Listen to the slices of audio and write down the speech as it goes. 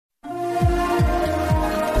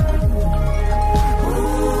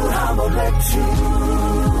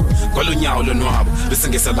Kolunyawo lonwabo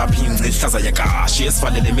besingesa lapha ingci ihlaza yakashi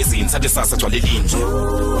esivalele emizini sathi sasa gcwale linje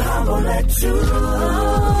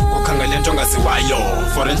ukhangele into ongaziwayo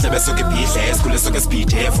for endlebe esuke ibhidle esikhule esuke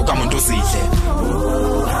esibhidhe efuka umuntu usidle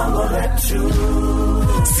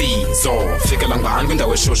sizo fikela ngani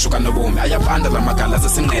kwindawo eshushu kanobomi ayabanda la magala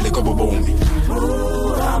zesinqele kobobomi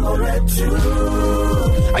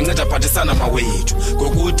anceda phathisana mawethu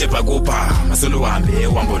ngokude bhakupha masoluhambe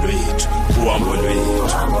uhambo lwethu uhambo lwethu.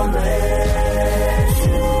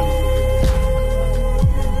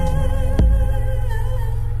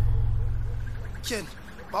 Ken,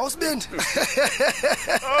 bawusibindi.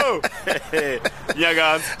 Oh.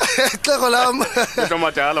 Nyakazi. Xeko lam.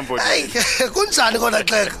 Utomadala mfowethu. Hey, kunjani kona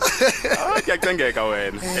xeko? Ngiyacengeka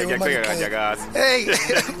wena. Ngiyacengeka nyakazi. Hey,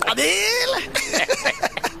 qabile.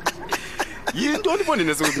 Yinto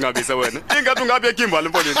onibonile sokungabisa wena. Ingathi ungabe ekimbali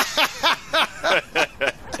mfowethu.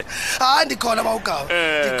 Hayi ndikhona bawugawa.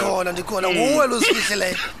 Ndikhona. Nguwe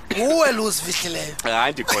lusifihleleyo.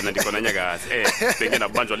 Hayi ndikhona nyakazi. Benge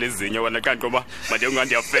nabanjwa lezinyo wena kanti ngoba manje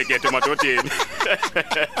ungandiyafekethe emadodeni.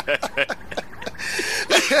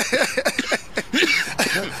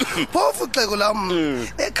 Phofu xeko lam.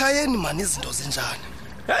 Ekhayeni mani izinto zinjani?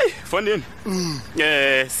 Hey, Fondini.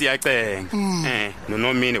 Siyacenga.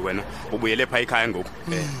 Nonomini wena ubuyele pha ekhaya ngoku.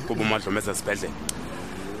 Kuba umadlomeza sibhedlela.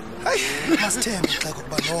 Hayi, masithembe xeko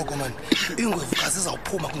kuba noko man. Ingwevu kazi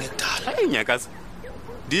izawuphuma kungekudala. Hey nyakazi.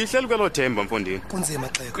 Ndihleli kwelo themba mfondini. Kunzima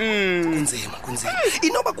xeko. Kunzima.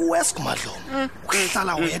 Inoba kuwest kumadlomo.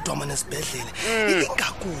 Uhlala wedwa manje esibhedlele.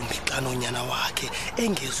 Ingakumbi xa nonyana wakhe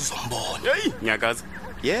engezi uzombona. Hey nyakazi.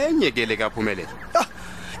 Yenyekele kaphumelele.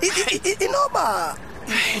 Inoba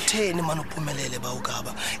utheni manje uphumelele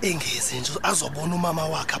bawugaba engezi nje azobona umama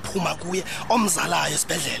wakhe aphuma kuye omzalayo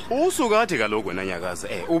esibhedlele. Usukathi kaloku wena nyakazi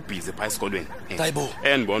ubhizi pha esikolweni. Hayibo.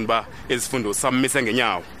 Endibona ba izifundo sammise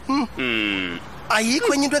ngenyawo.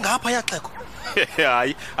 Ayikho enye into engapha yaxeko.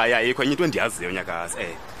 Hayi ayikho enye into endiyaziyo nyakazi.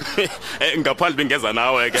 Ngaphandle bengeza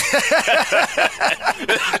nawe ke.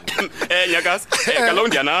 Nyakazi kaloku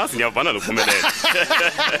ndiyanazi ndiyavana lokuphumelela.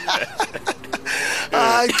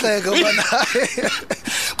 Hayi xeko bana.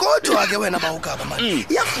 Kodwa ke wena bawugaba manje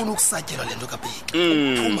iyafuna ukusatyelwa lento kabheki.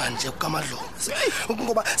 Uphuma nje kukamadlomo.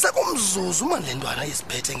 Ngoba sekumzuzu manje lentwana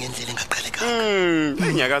isiphethe ngendlela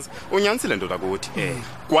engaqhelekanga. Nyakazi unyanisile ndoda kuthi.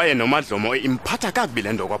 Kwaye nomadlomo imphatha kakubi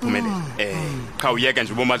lento kwaphumelela. Cha uyeke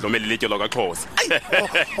nje ubomadlomo elilityo kaXhosa.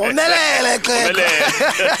 Omelele xeko.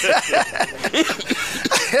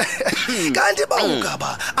 Kanti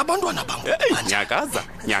bawugaba abantwana bangu manje. Nyakaza.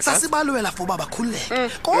 Sasibalwela for baba khuleke.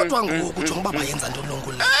 Kodwa ngoku jonga baba yenza into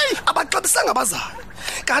lonkulele. Abaxabisanga abazali.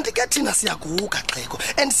 Kanti ke thina siyaguga xeko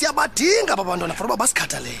and siyabadinga abantwana for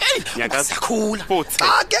basikhathalele. Siyakhula.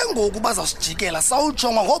 Xa ke ngoku bazawusijikela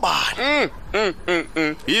sawujonga ngobani.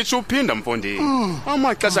 Yitsho uphinda mfondini.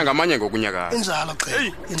 Amaxesha ngamanye ngokunyakaza. Injalo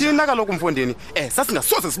xeko. Thina kaloku mfondini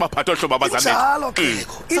sasingasoze sibaphathe ohlobo abazali. Injalo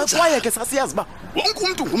xeko. Kwaye ke sasiyazi ba wonke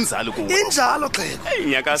umuntu ngumzali kuwe. Injalo xeko.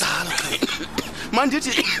 Nyakaza. Injalo xeko.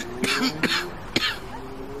 Mandithi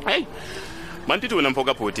hey mandithi wena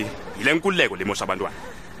mfoka bhoti yile nkululeko lemosha abantwana.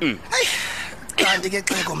 Kanti ke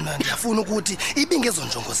xeko mna ndiyafuna ukuthi ibingezo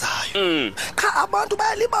njongo zayo. Cha abantu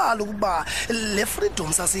bayalibala ukuba le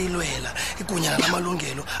freedom sasiyilwela ikunyana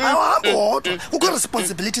namalungelo awahambi hodwa kukho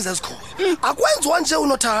responsibilities ezikhoyo. Akwenziwa nje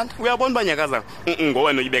unothanda. Uyabona banyakaza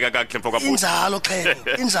ngowena uyibeka kahle mfoka bhoti. Injalo xeko.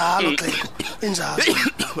 Injalo.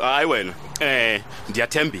 Hayi wena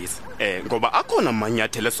ndiyathembisa ngoba akhona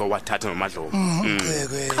amanyathelo esowathatha nomadlomo.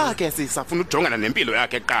 Cha ke sisafuna ujongana nempilo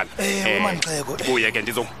yakhe eqala. Manxeko. Kuye ke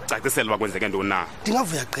ndizokucacisela kwenzeke ntoni na.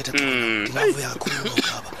 Ndingavuya gqitha xeko. Ndingavuya kakhulu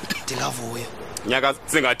baba. Ndingavuya. Nyakazi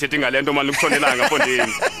singathethi ngalento manje ukuthonelanga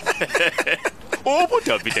mfondini.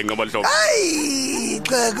 David enqabahlobo. Hayi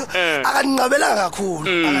xeko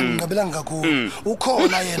akanqabelanga kakhulu.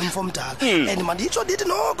 Ukhona yena umfomdala and manditsho ndithi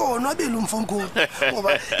noko nwabile umfomkhulu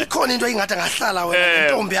ngoba ikhona into engathi ngahlala wena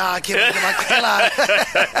intombi yakhe baqhelana.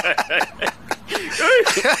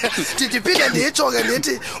 Ndiphinde nditsho ke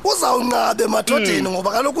ndithi uzawunqabe emadodeni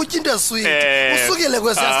ngoba kaloku utya into eswiti usukile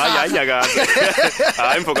kwesiyasa. Hayi nyakazi.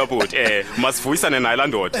 Hayi mfoka bhuti masivuyisane naye la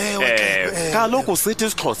ndoda. Kaloku sithi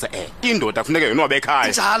isiXhosa indoda kufuneka yonwabe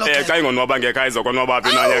ekhaya. Xa ingonwaba ngekhaya izokonwaba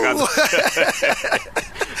phi na nyakazi.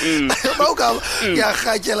 Bawugaba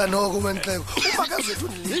ngiyarhatyela noko manxeko. Umakazethu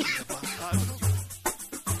ndilile.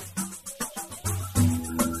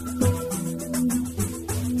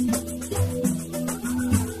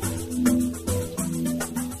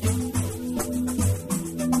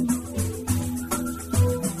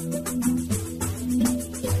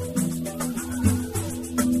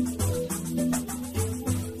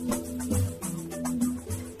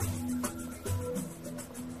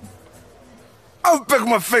 I'll back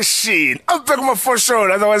my fashion. I'll back my for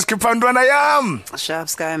sure. Otherwise, keep on doing I am. Sharp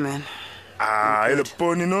sky, man. You're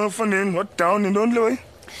pony no funny. What down in don't way?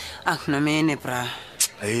 No mene, bra.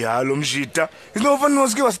 Hey, alum shita. It's no fun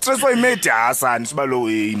was give us stress why mate. Son, it's below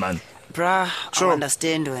man. Bra, Sure. I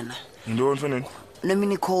understand when. You don't funny.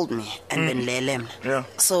 Nomini called me and then lelem. Yeah.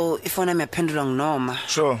 So if one am a pendulum norm,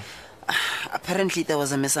 Sure. apparently there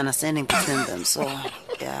was a misunderstanding between them. So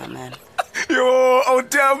yeah, man. Yo, oh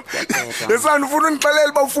damn. The son wouldn't tell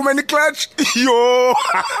about for many clutch. Yo.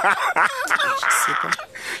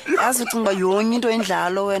 Yazi ucinga yonke into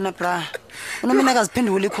endlalo wena bra. Unomina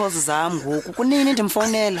akaziphenduli calls zami ngoku. Kunini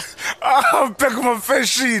ndimfonela? I'll back my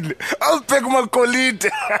fashion. I'll back my colleague.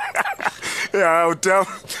 Yeah, oh damn.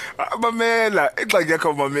 Mamela, exake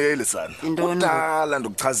yakho mamela son. Intoni? Udala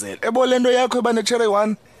ndokuchazela. Ebo lento yakho ebane cherry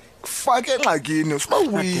one. Fake engxakini siba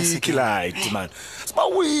weak like man. Siba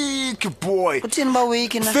weak boy. Uthini ba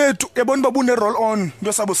week na? Fethu yabona babune roll on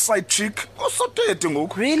ndosabo side chick. Osotete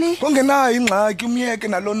ngoku. Really? Kongenayo ingxaki umyeke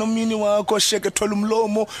nalona omini wakho sheke thola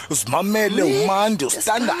umlomo uzimamele umande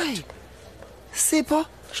standard. Sipho?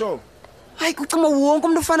 Sure. Hayi kucima wonke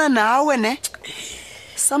umuntu ufana nawe ne?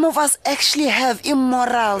 Some of us actually have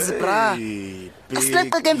immorals, bra.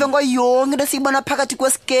 Asileqeke emva ngoyonke into siyibona phakathi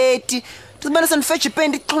kwesiketi. Tuzibona senifetch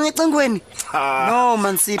ipendi ixhonye ecingweni. No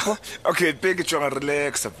man Sipho. Okay, big jonga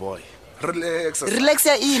relax boy. Relax. Relax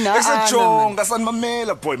ya ina. Esejonga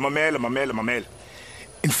sanimamela boy, mamela.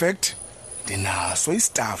 In fact, ndinaso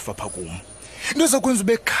istaff apha kum. Into ezokwenza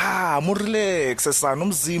ube calm, relax sana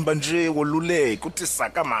umzimba nje woluleke uthi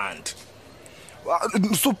saka mandi.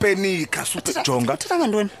 Supenika, jonga. Uthanga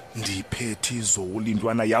ntoni? Ndiphethe izoli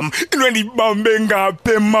intwana yam. Into endibambe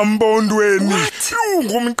ngapha emambondweni.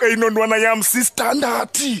 Ngumqino ntwana yam si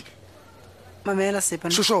standard. Mamela Sipho.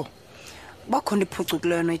 Shosho. Bakhona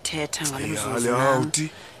iphucukileyo noyithetha ngale mzuzu. Yawuthi.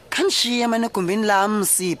 Kanishiya manje egumbini lami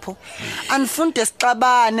Sipho. Anifunde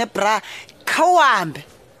sixabane bra. Khawambe.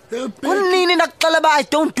 Kunini ndakuxela ba I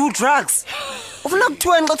don't do drugs. Ufuna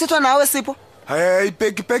ukuthweni xa uthethwa nawe Sipho? Hey,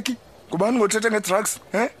 Peki. Kubani ngothethe ngedrugs,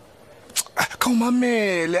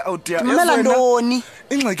 Khawumamele awudiya. Mamela ntoni?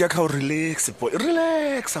 Ingxaki yakho relax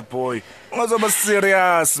boy. Ungazoba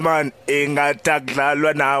serious man,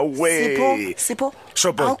 engatakudlalwa nawe. Sipho.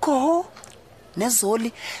 Sure boy. Alcohol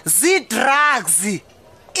nezoli zi-drugs.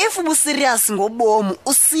 If ubu serious ngobomu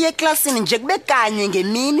usiye eklasini nje kube kanye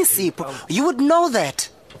ngemini Sipho, you would know that.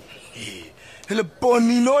 Hele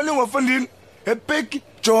boni noni ngofundini. Peki.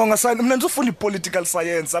 Jonga sana mina ngizofunda political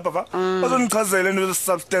science apha va. Bazonichazela into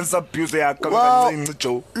substance abuse yakho kancinci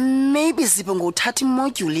Joe. Maybe Sipho ngothatha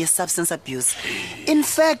imodule ye substance abuse. In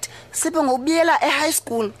fact, Sipho ngobuyela high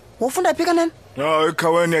school. Wofunda phika nani? No,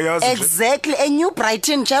 ekhaweni yayazi nje. Exactly, a New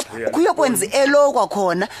Brighton chap. Ukuyokwenza elo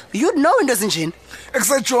kwakhona. You'd know into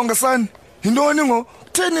ezinjini.Ekusejonga sana. Yintoni ngo?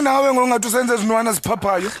 Theni nawe ngongathi usenze izinwana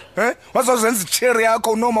ziphaphayo? Wazozenza icherry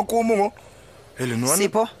yakho noma kumu ngo. Hele nwana.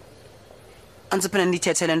 Sipho. Anziphena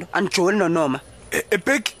ndithethe lento. Anjoli nonoma.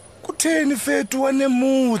 Big kutheni fethu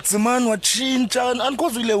wanemoods man watshintsha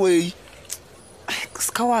andikozile way.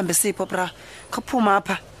 Sikhahambe Sipho bra. Kaphuma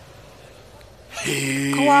apha.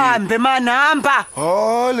 Kahambe man hamba.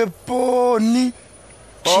 Le poni.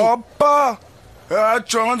 Opa.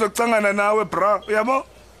 Jonga ngizokucangana nawe bra. Uyabo?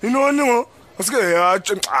 Inoni ngo? Usike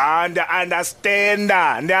yatsho understand.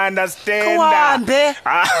 Kahambe.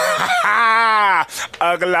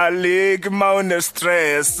 Akulaleki mawune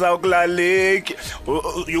stress, akulaleki.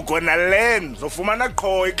 You gonna learn. Zofumana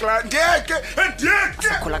qho ikla. Ndiyeke.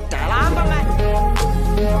 Khula kudala hamba man.